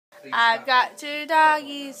I've got two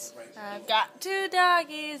doggies. I've got two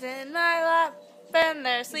doggies in my lap, and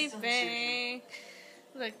they're sleeping.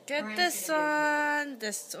 Look at this one.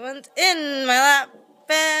 This one's in my lap,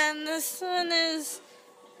 and this one is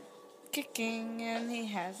kicking, and he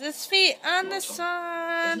has his feet on this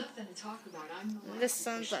one. This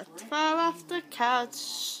one's about to fall off the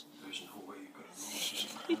couch.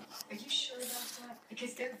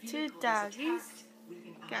 Two doggies.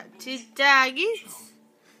 Got two doggies.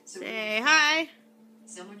 Say hi.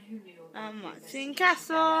 I'm watching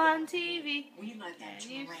Castle on TV. And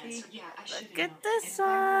you see, look at this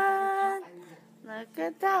one. Look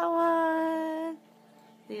at that one.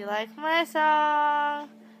 Do you like my song?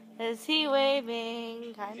 Is he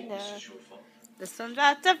waving? Kinda. This one's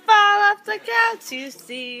about to fall off the couch, you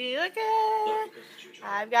see. Look at it.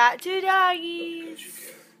 I've got two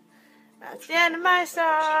doggies. That's the end of my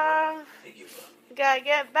song. Gotta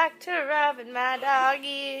get back to rubbing my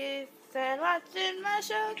doggies and watching my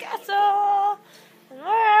show Castle. And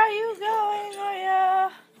where are you going?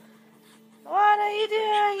 What are you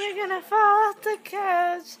doing? You're gonna fall off the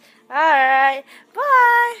couch.